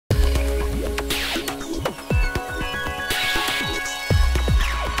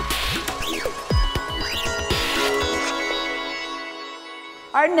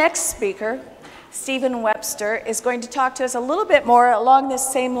Our next speaker, Stephen Webster, is going to talk to us a little bit more along this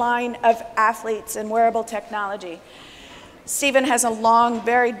same line of athletes and wearable technology. Stephen has a long,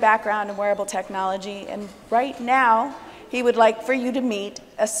 varied background in wearable technology, and right now, he would like for you to meet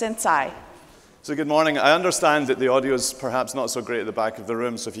asensei. So good morning. I understand that the audio is perhaps not so great at the back of the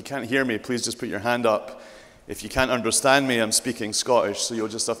room, so if you can't hear me, please just put your hand up. If you can't understand me, I'm speaking Scottish, so you'll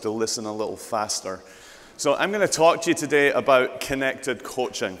just have to listen a little faster. So I'm going to talk to you today about connected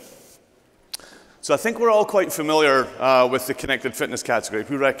coaching. So I think we're all quite familiar with the connected fitness category.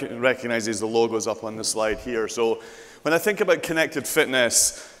 Who recognizes the logos up on the slide here? So when I think about connected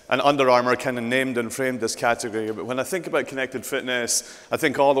fitness, and Under Armour kind of named and framed this category, but when I think about connected fitness, I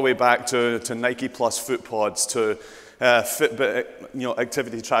think all the way back to Nike Plus foot pods, to Fitbit,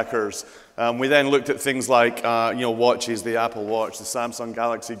 activity trackers. We then looked at things like, watches, the Apple Watch, the Samsung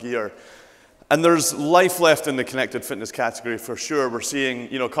Galaxy Gear. And there's life left in the connected fitness category for sure. We're seeing,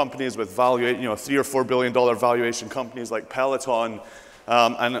 companies with $3 or $4 billion valuation companies like Peloton,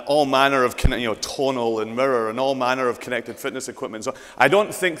 and all manner of, Tonal and Mirror and all manner of connected fitness equipment. So I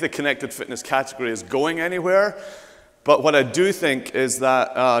don't think the connected fitness category is going anywhere. But what I do think is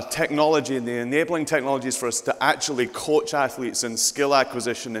that technology and the enabling technologies for us to actually coach athletes in skill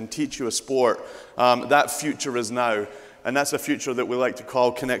acquisition and teach you a sport, that future is now. And that's a future that we like to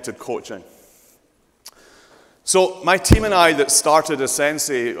call connected coaching. So my team and I that started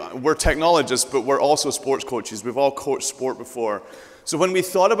Asensei, we're technologists, but we're also sports coaches. We've all coached sport before. So when we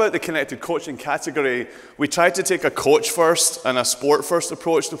thought about the connected coaching category, we tried to take a coach first and a sport first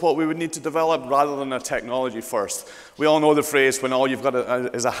approach to what we would need to develop rather than a technology first. We all know the phrase, when all you've got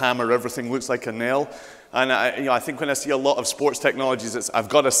is a hammer, everything looks like a nail. And I think when I see a lot of sports technologies, it's I've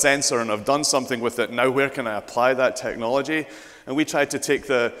got a sensor and I've done something with it, now where can I apply that technology? And we tried to take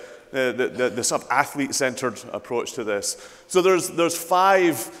the sort of athlete-centered approach to this. So there's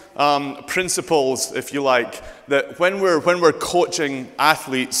 5 principles, if you like, that when we're coaching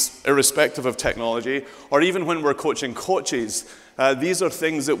athletes, irrespective of technology, or even when we're coaching coaches, these are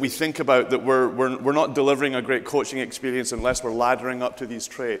things that we think about that we're not delivering a great coaching experience unless we're laddering up to these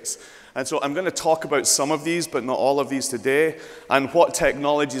traits. And so I'm going to talk about some of these, but not all of these today, and what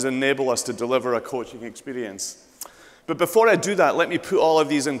technologies enable us to deliver a coaching experience. But before I do that, let me put all of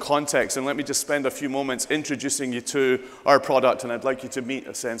these in context, and let me just spend a few moments introducing you to our product, and I'd like you to meet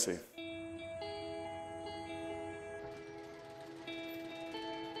Asensei.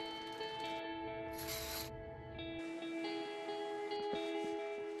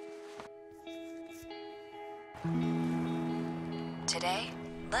 Today,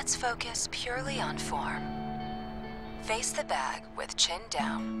 let's focus purely on form. Face the bag with chin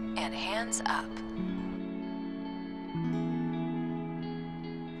down and hands up.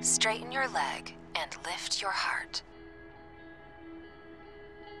 Straighten your leg and lift your heart.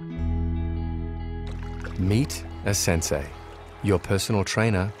 Meet Asensei, your personal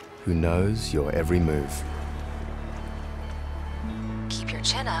trainer who knows your every move. Keep your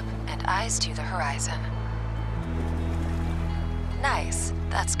chin up and eyes to the horizon. Nice,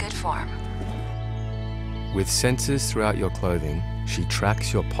 that's good form. With sensors throughout your clothing, she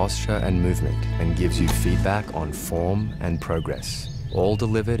tracks your posture and movement and gives you feedback on form and progress. All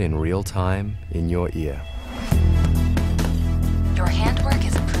delivered in real time in your ear. Your handwork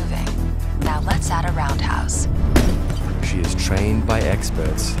is improving. Now let's add a roundhouse. She is trained by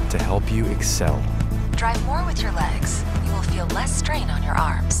experts to help you excel. Drive more with your legs. You will feel less strain on your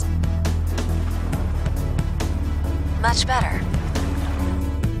arms. Much better.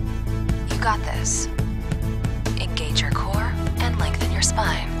 You got this. Engage your core and lengthen your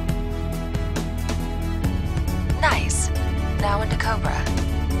spine. Nice. Now into Cobra.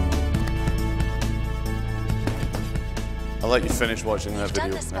 I'll let you finish watching that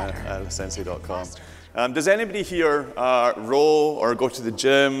video at asensei.com. Does anybody here row or go to the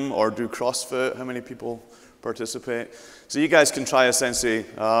gym or do CrossFit? How many people participate? So you guys can try Asensei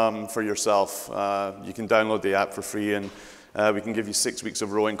for yourself. You can download the app for free, and we can give you 6 weeks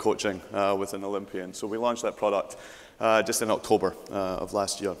of rowing coaching with an Olympian. So we launched that product just in October of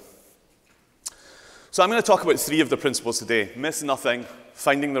last year. So I'm going to talk about 3 of the principles today. Miss nothing,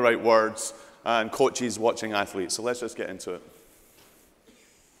 finding the right words, and coaches watching athletes. So let's just get into it.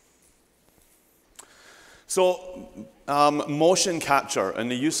 So motion capture and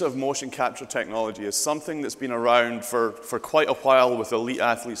the use of motion capture technology is something that's been around for quite a while with elite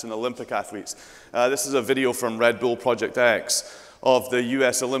athletes and Olympic athletes. This is a video from Red Bull Project X of the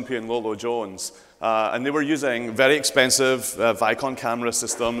US Olympian Lolo Jones. And they were using very expensive Vicon camera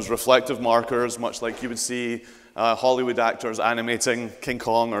systems, reflective markers, much like you would see Hollywood actors animating King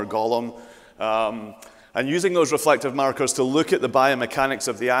Kong or Gollum. And using those reflective markers to look at the biomechanics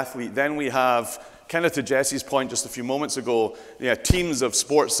of the athlete, then we have, kind of to Jesse's point just a few moments ago, teams of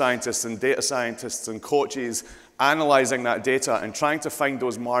sports scientists and data scientists and coaches analyzing that data and trying to find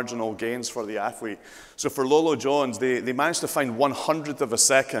those marginal gains for the athlete. So for Lolo Jones, they managed to find 1/100th of a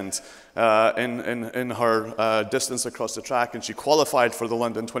second in her distance across the track, and she qualified for the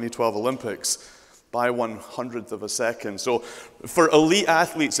London 2012 Olympics by 1/100th of a second. So for elite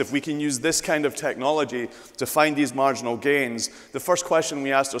athletes, if we can use this kind of technology to find these marginal gains, the first question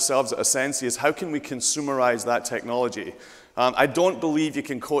we asked ourselves at asensei is, how can we consumerize that technology? I don't believe you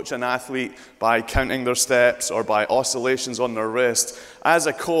can coach an athlete by counting their steps or by oscillations on their wrist. As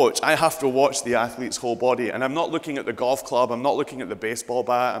a coach, I have to watch the athlete's whole body, and I'm not looking at the golf club, I'm not looking at the baseball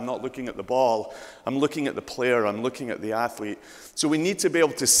bat, I'm not looking at the ball, I'm looking at the player, I'm looking at the athlete. So we need to be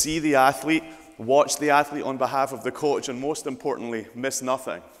able to see the athlete, watch the athlete on behalf of the coach, and most importantly, miss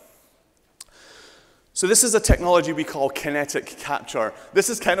nothing. So this is a technology we call kinetic capture. This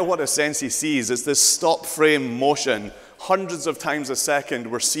is kind of what a sensei sees. It's this stop frame motion. Hundreds of times a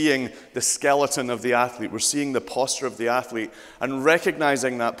second, we're seeing the skeleton of the athlete. We're seeing the posture of the athlete and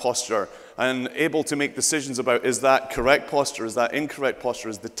recognizing that posture and able to make decisions about, is that correct posture? Is that incorrect posture?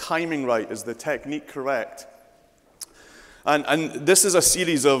 Is the timing right? Is the technique correct? And this is a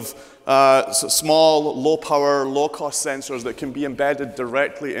series of small, low-power, low-cost sensors that can be embedded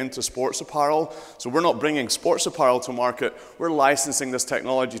directly into sports apparel. So we're not bringing sports apparel to market. We're licensing this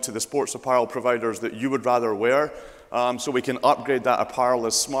technology to the sports apparel providers that you would rather wear, so we can upgrade that apparel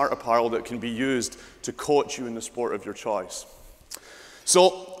as smart apparel that can be used to coach you in the sport of your choice.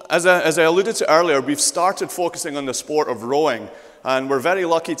 So as I alluded to earlier, we've started focusing on the sport of rowing. And we're very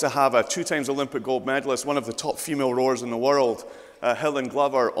lucky to have a 2-time Olympic gold medalist, one of the top female rowers in the world, Helen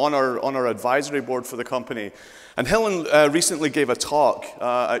Glover, on our advisory board for the company. And Helen recently gave a talk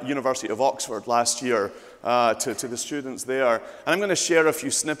at University of Oxford last year to the students there. And I'm going to share a few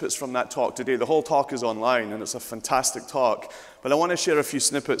snippets from that talk today. The whole talk is online, and it's a fantastic talk. But I want to share a few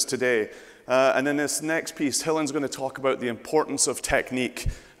snippets today. And in this next piece, Helen's going to talk about the importance of technique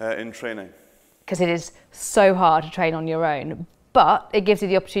in training. Because it is so hard to train on your own. But it gives you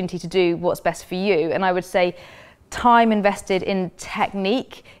the opportunity to do what's best for you. And I would say time invested in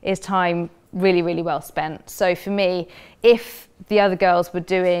technique is time really, really well spent. So for me, if the other girls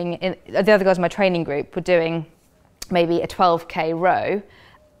in my training group were doing maybe a 12K row,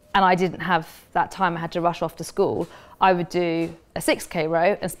 and I didn't have that time, I had to rush off to school, I would do a 6K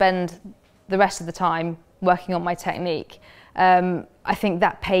row and spend the rest of the time working on my technique. I think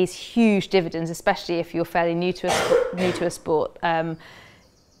that pays huge dividends, especially if you're fairly new to a sport.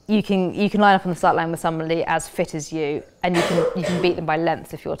 You can line up on the start line with somebody as fit as you, and you can beat them by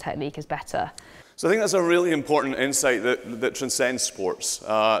lengths if your technique is better. So I think that's a really important insight that transcends sports.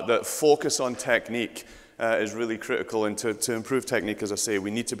 That focus on technique is really critical, and to improve technique, as I say,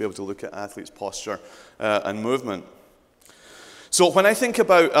 we need to be able to look at athletes' posture and movement. So when I think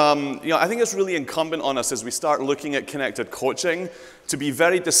about, I think it's really incumbent on us as we start looking at connected coaching to be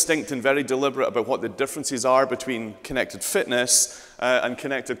very distinct and very deliberate about what the differences are between connected fitness and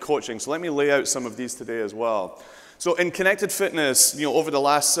connected coaching. So let me lay out some of these today as well. So in connected fitness, over the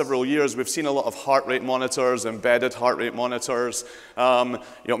last several years, we've seen a lot of heart rate monitors, embedded heart rate monitors,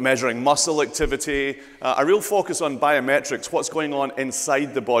 measuring muscle activity, a real focus on biometrics, what's going on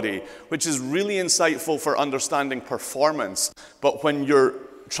inside the body, which is really insightful for understanding performance. But when you're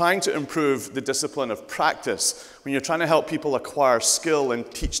trying to improve the discipline of practice, when you're trying to help people acquire skill and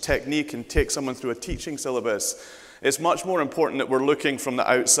teach technique and take someone through a teaching syllabus, it's much more important that we're looking from the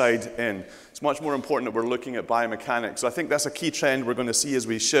outside in. It's much more important that we're looking at biomechanics. So I think that's a key trend we're going to see as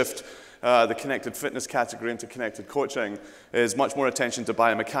we shift the connected fitness category into connected coaching, is much more attention to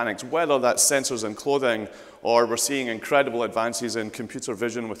biomechanics, whether that's sensors and clothing, or we're seeing incredible advances in computer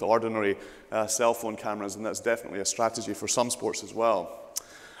vision with ordinary cell phone cameras, and that's definitely a strategy for some sports as well.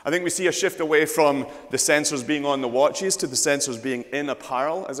 I think we see a shift away from the sensors being on the watches to the sensors being in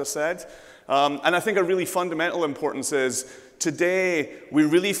apparel, as I said. And I think a really fundamental importance is today we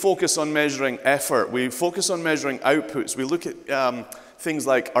really focus on measuring effort. We focus on measuring outputs. We look at things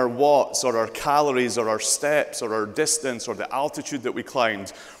like our watts or our calories or our steps or our distance or the altitude that we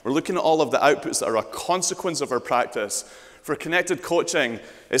climbed. We're looking at all of the outputs that are a consequence of our practice. For connected coaching,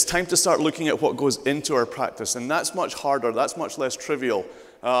 it's time to start looking at what goes into our practice, and that's much harder, that's much less trivial.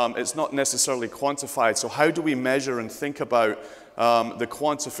 It's not necessarily quantified. So how do we measure and think about the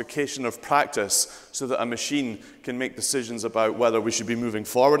quantification of practice so that a machine can make decisions about whether we should be moving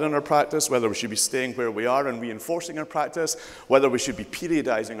forward in our practice, whether we should be staying where we are and reinforcing our practice, whether we should be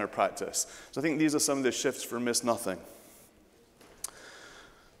periodizing our practice. So I think these are some of the shifts for Miss Nothing.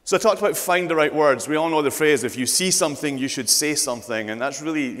 So I talked about find the right words. We all know the phrase, if you see something, you should say something. And that's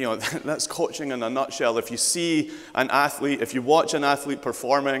really, that's coaching in a nutshell. If you see an athlete, if you watch an athlete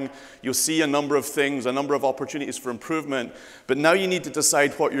performing, you'll see a number of things, a number of opportunities for improvement. But now you need to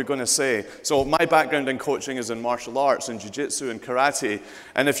decide what you're going to say. So my background in coaching is in martial arts, in jiu-jitsu and karate.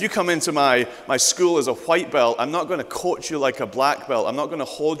 And if you come into my school as a white belt, I'm not going to coach you like a black belt. I'm not going to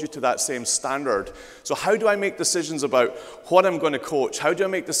hold you to that same standard. So how do I make decisions about what I'm going to coach? How do I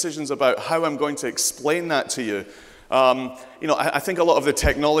make decisions about how I'm going to explain that to you? I think a lot of the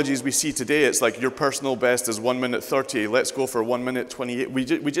technologies we see today, it's like your personal best is 1 minute 30. Let's go for 1 minute 28.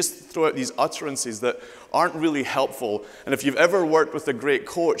 We just throw out these utterances that aren't really helpful. And if you've ever worked with a great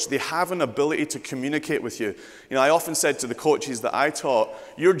coach, they have an ability to communicate with you. I often said to the coaches that I taught,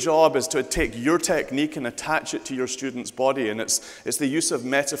 your job is to take your technique and attach it to your student's body. And it's the use of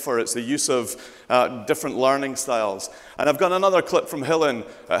metaphor. It's the use of different learning styles. And I've got another clip from Helen.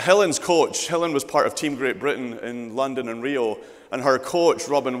 Helen's coach, Helen was part of Team Great Britain in London and Rio. And her coach,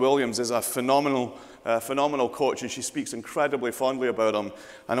 Robin Williams, is a phenomenal coach, and she speaks incredibly fondly about him.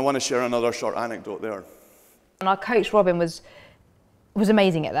 And I want to share another short anecdote there. And our coach, Robin, was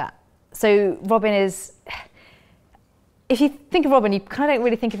amazing at that. So Robin is, if you think of Robin, you kind of don't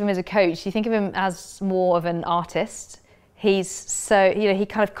really think of him as a coach. You think of him as more of an artist. He's so, he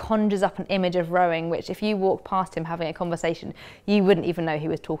kind of conjures up an image of rowing, which if you walk past him having a conversation, you wouldn't even know he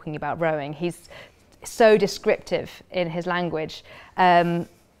was talking about rowing. He's so descriptive in his language. And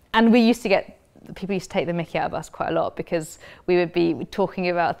people used to take the mickey out of us quite a lot because we would be talking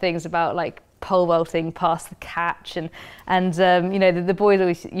about things about like pole vaulting past the catch and the boys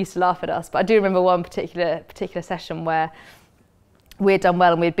always used to laugh at us. But I do remember one particular session where we had done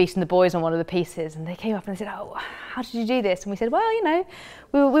well and we had beaten the boys on one of the pieces, and they came up and they said, "Oh, how did you do this?" And we said, "Well,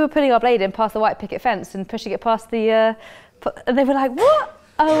 we were putting our blade in past the white picket fence and pushing it past the," and they were like, "What?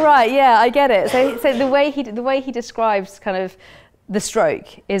 Oh right, yeah, I get it." So the way he describes kind of the stroke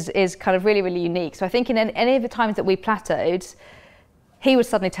is kind of really, really unique. So I think in any of the times that we plateaued, he would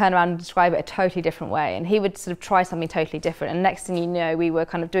suddenly turn around and describe it a totally different way, and he would sort of try something totally different. And next thing you know, we were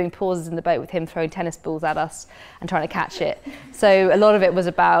kind of doing pauses in the boat with him throwing tennis balls at us and trying to catch it. So a lot of it was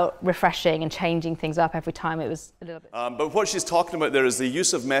about refreshing and changing things up every time. It was a little bit. But what she's talking about there is the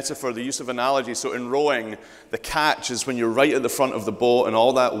use of metaphor, the use of analogy. So in rowing, the catch is when you're right at the front of the boat and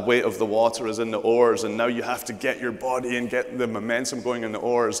all that weight of the water is in the oars, and now you have to get your body and get the momentum going in the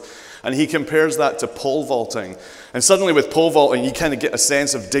oars. And he compares that to pole vaulting. And suddenly with pole vaulting, you kind of get a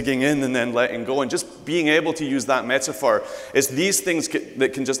sense of digging in and then letting go, and just being able to use that metaphor. It's these things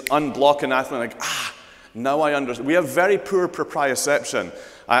that can just unblock an athlete, like, now I understand. We have very poor proprioception.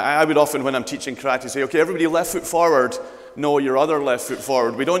 I would often, when I'm teaching karate, say, okay, everybody left foot forward. No, your other left foot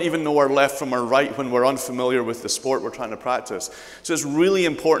forward. We don't even know our left from our right when we're unfamiliar with the sport we're trying to practice. So it's really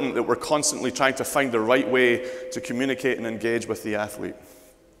important that we're constantly trying to find the right way to communicate and engage with the athlete.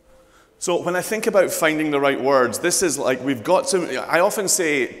 So when I think about finding the right words, this is like we've got to, I often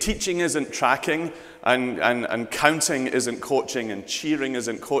say teaching isn't tracking and counting isn't coaching and cheering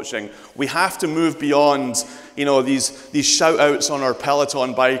isn't coaching. We have to move beyond, these shout outs on our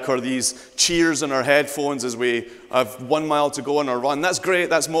Peloton bike or these cheers in our headphones as we have 1 mile to go on our run. That's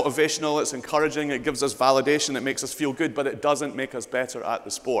great, that's motivational, it's encouraging, it gives us validation, it makes us feel good, but it doesn't make us better at the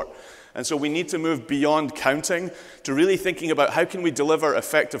sport. And so we need to move beyond counting to really thinking about how can we deliver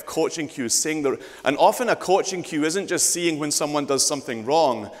effective coaching cues. And often a coaching cue isn't just seeing when someone does something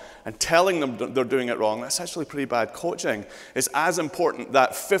wrong and telling them they're doing it wrong. That's actually pretty bad coaching. It's as important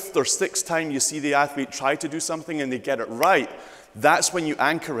that 5th or 6th time you see the athlete try to do something and they get it right. That's when you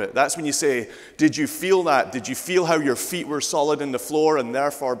anchor it. That's when you say, did you feel that? Did you feel how your feet were solid in the floor and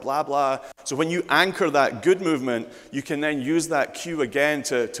therefore blah, blah? So when you anchor that good movement, you can then use that cue again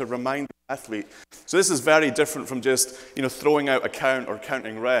to remind the athlete. So this is very different from just throwing out a count or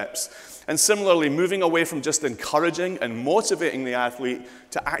counting reps. And similarly, moving away from just encouraging and motivating the athlete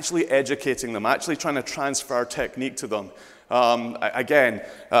to actually educating them, actually trying to transfer technique to them.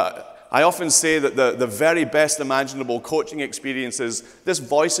 I often say that the very best imaginable coaching experience is this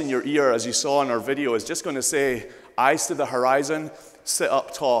voice in your ear, as you saw in our video, is just going to say, eyes to the horizon, sit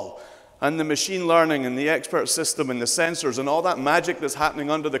up tall. And the machine learning and the expert system and the sensors and all that magic that's happening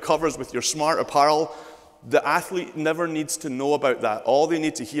under the covers with your smart apparel, the athlete never needs to know about that. All they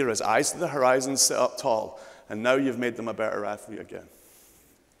need to hear is eyes to the horizon, sit up tall. And now you've made them a better athlete again.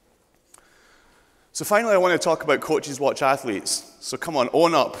 So finally, I want to talk about coaches watch athletes. So come on,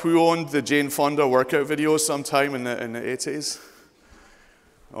 own up. Who owned the Jane Fonda workout videos sometime in the 80s?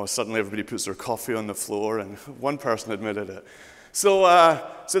 Oh, suddenly everybody puts their coffee on the floor, and one person admitted it. So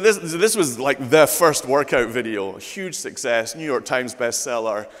this was like the first workout video, a huge success, New York Times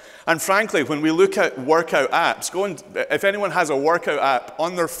bestseller. And frankly, when we look at workout apps, if anyone has a workout app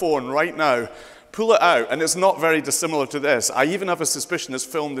on their phone right now, pull it out, and it's not very dissimilar to this. I even have a suspicion it's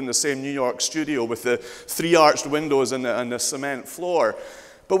filmed in the same New York studio with the 3 arched windows and the cement floor.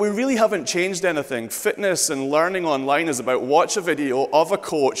 But we really haven't changed anything. Fitness and learning online is about watch a video of a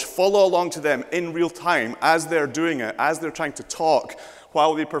coach, follow along to them in real time as they're doing it, as they're trying to talk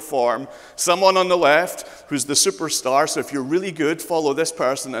while they perform. Someone on the left who's the superstar, so if you're really good, follow this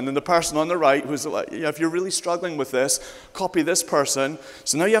person, and then the person on the right who's like, if you're really struggling with this, copy this person.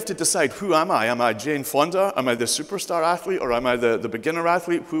 So now you have to decide, who am I? Am I Jane Fonda? Am I the superstar athlete? Or am I the beginner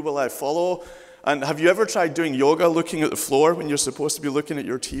athlete? Who will I follow? And have you ever tried doing yoga looking at the floor when you're supposed to be looking at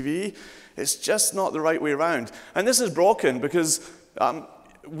your TV? It's just not the right way around. And this is broken because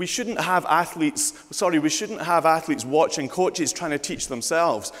we shouldn't have athletes watching coaches trying to teach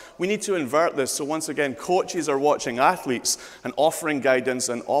themselves. We need to invert this. So once again, coaches are watching athletes and offering guidance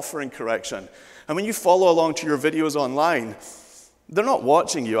and offering correction. And when you follow along to your videos online, they're not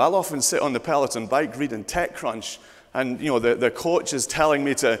watching you. I'll often sit on the Peloton bike reading TechCrunch, and the coach is telling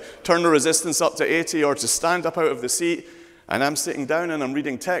me to turn the resistance up to 80 or to stand up out of the seat, and I'm sitting down and I'm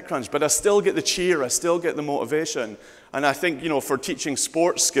reading TechCrunch, but I still get the cheer, I still get the motivation. And I think, for teaching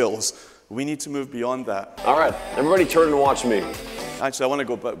sports skills, we need to move beyond that. All right, everybody turn and watch me. Actually, I want to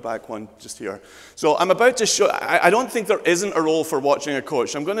go back one just here. So I'm about to show, I don't think there isn't a role for watching a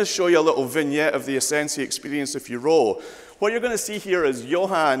coach. I'm going to show you a little vignette of the Asensei experience if you row. What you're going to see here is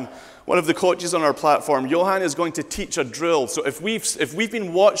Johan, one of the coaches on our platform. Johan is going to teach a drill. So if we've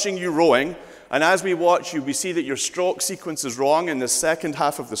been watching you rowing, and as we watch you, we see that your stroke sequence is wrong in the second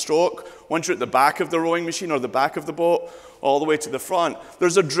half of the stroke. Once you're at the back of the rowing machine or the back of the boat, all the way to the front,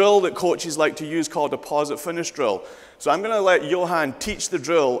 there's a drill that coaches like to use called a pause-at-finish drill. So I'm going to let Johan teach the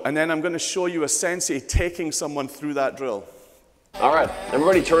drill, and then I'm going to show you a sensei taking someone through that drill. All right,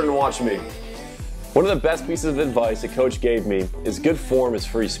 everybody turn and watch me. One of the best pieces of advice a coach gave me is good form is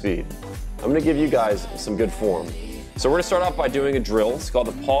free speed. I'm going to give you guys some good form. So we're going to start off by doing a drill. It's called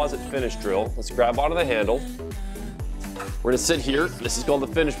the pause-at-finish drill. Let's grab onto the handle. We're going to sit here. This is called the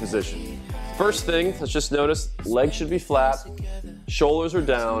finish position. First thing, let's just notice legs should be flat, shoulders are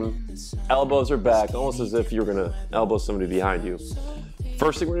down, elbows are back, almost as if you're going to elbow somebody behind you.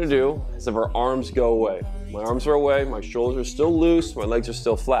 First thing we're going to do is have our arms go away. My arms are away, my shoulders are still loose, my legs are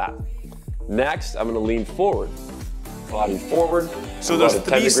still flat. Next, I'm going to lean forward. Body forward. So there's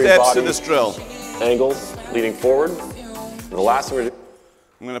 3 steps to this drill. Angle, leaning forward. And the last thing we're going to do.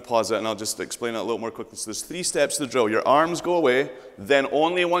 I'm going to pause it and I'll just explain it a little more quickly. So there's 3 steps to the drill. Your arms go away, then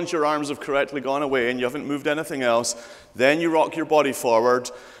only once your arms have correctly gone away and you haven't moved anything else, then you rock your body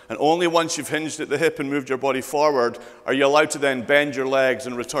forward, and only once you've hinged at the hip and moved your body forward are you allowed to then bend your legs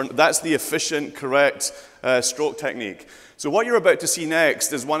and return. That's the efficient, correct stroke technique. So what you're about to see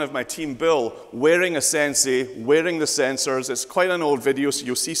next is one of my team, Bill, wearing a sensei, wearing the sensors. It's quite an old video, so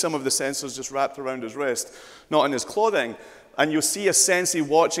you'll see some of the sensors just wrapped around his wrist, not in his clothing. And you'll see a sensei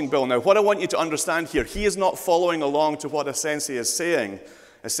watching Bill. Now, what I want you to understand here, he is not following along to what a sensei is saying.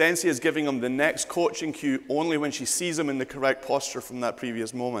 A sensei is giving him the next coaching cue only when she sees him in the correct posture from that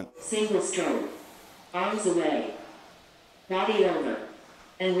previous moment. Single stroke, arms away, body over,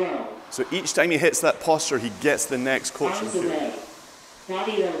 and roll. So each time he hits that posture, he gets the next coaching Arms cue. away,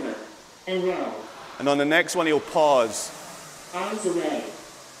 body over, and roll. And on the next one, he'll pause. Arms away,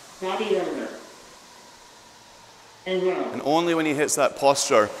 body over, and roll. And only when he hits that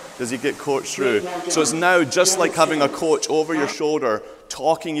posture does he get coached through. So it's now just like having a coach over your shoulder,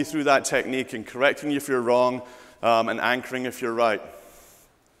 talking you through that technique and correcting you if you're wrong, and anchoring if you're right.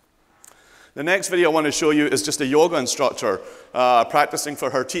 The next video I want to show you is just a yoga instructor practicing for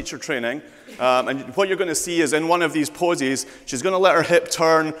her teacher training. And what you're going to see is in one of these poses, she's going to let her hip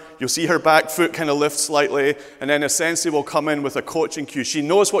turn. You'll see her back foot kind of lift slightly. And then a sensei will come in with a coaching cue. She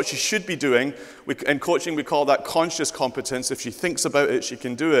knows what she should be doing. In coaching, we call that conscious competence. If she thinks about it, she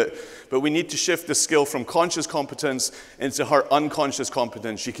can do it. But we need to shift the skill from conscious competence into her unconscious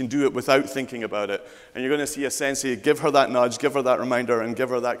competence. She can do it without thinking about it. And you're going to see a sensei give her that nudge, give her that reminder, and give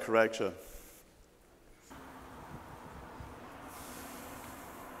her that correction.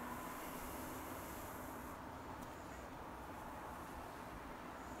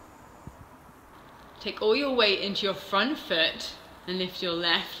 Take all your weight into your front foot and lift your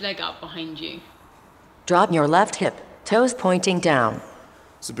left leg up behind you. Drop your left hip, toes pointing down.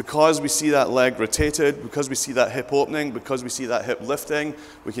 So because we see that leg rotated, because we see that hip opening, because we see that hip lifting,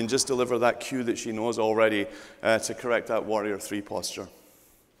 we can just deliver that cue that she knows already to correct that Warrior 3 posture.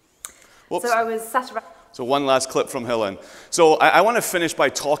 Whoops. So I was sat around. So one last clip from Helen. So I want to finish by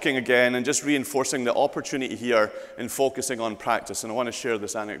talking again and just reinforcing the opportunity here in focusing on practice. And I want to share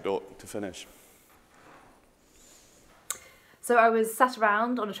this anecdote to finish. So I was sat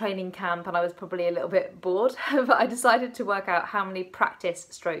around on a training camp and I was probably a little bit bored, but I decided to work out how many practice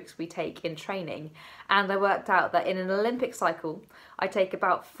strokes we take in training. And I worked out that in an Olympic cycle, I take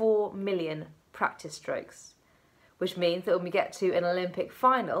about 4 million practice strokes, which means that when we get to an Olympic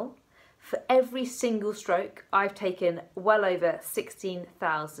final, for every single stroke, I've taken well over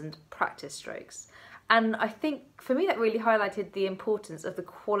 16,000 practice strokes. And I think for me that really highlighted the importance of the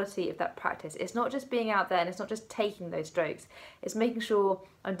quality of that practice. It's not just being out there and it's not just taking those strokes, it's making sure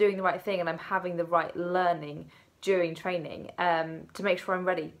I'm doing the right thing and I'm having the right learning during training to make sure I'm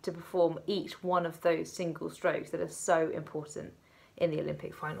ready to perform each one of those single strokes that are so important in the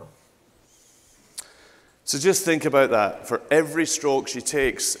Olympic final. So just think about that. For every stroke she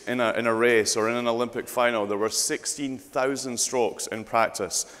takes in a race or in an Olympic final, there were 16,000 strokes in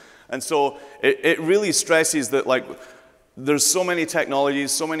practice. And so it really stresses that, like, there's so many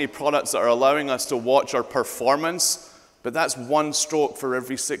technologies, so many products that are allowing us to watch our performance, but that's one stroke for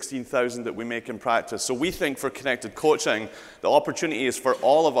every 16,000 that we make in practice. So we think for connected coaching, the opportunity is for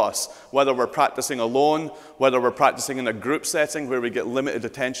all of us, whether we're practicing alone, whether we're practicing in a group setting where we get limited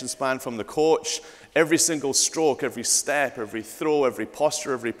attention span from the coach. Every single stroke, every step, every throw, every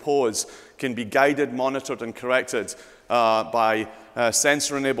posture, every pose can be guided, monitored, and corrected by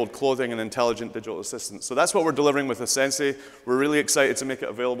sensor-enabled clothing and intelligent digital assistants. So that's what we're delivering with asensei. We're really excited to make it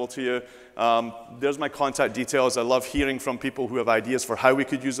available to you. There's my contact details. I love hearing from people who have ideas for how we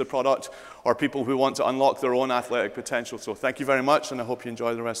could use the product or people who want to unlock their own athletic potential. So thank you very much, and I hope you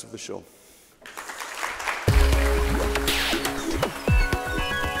enjoy the rest of the show.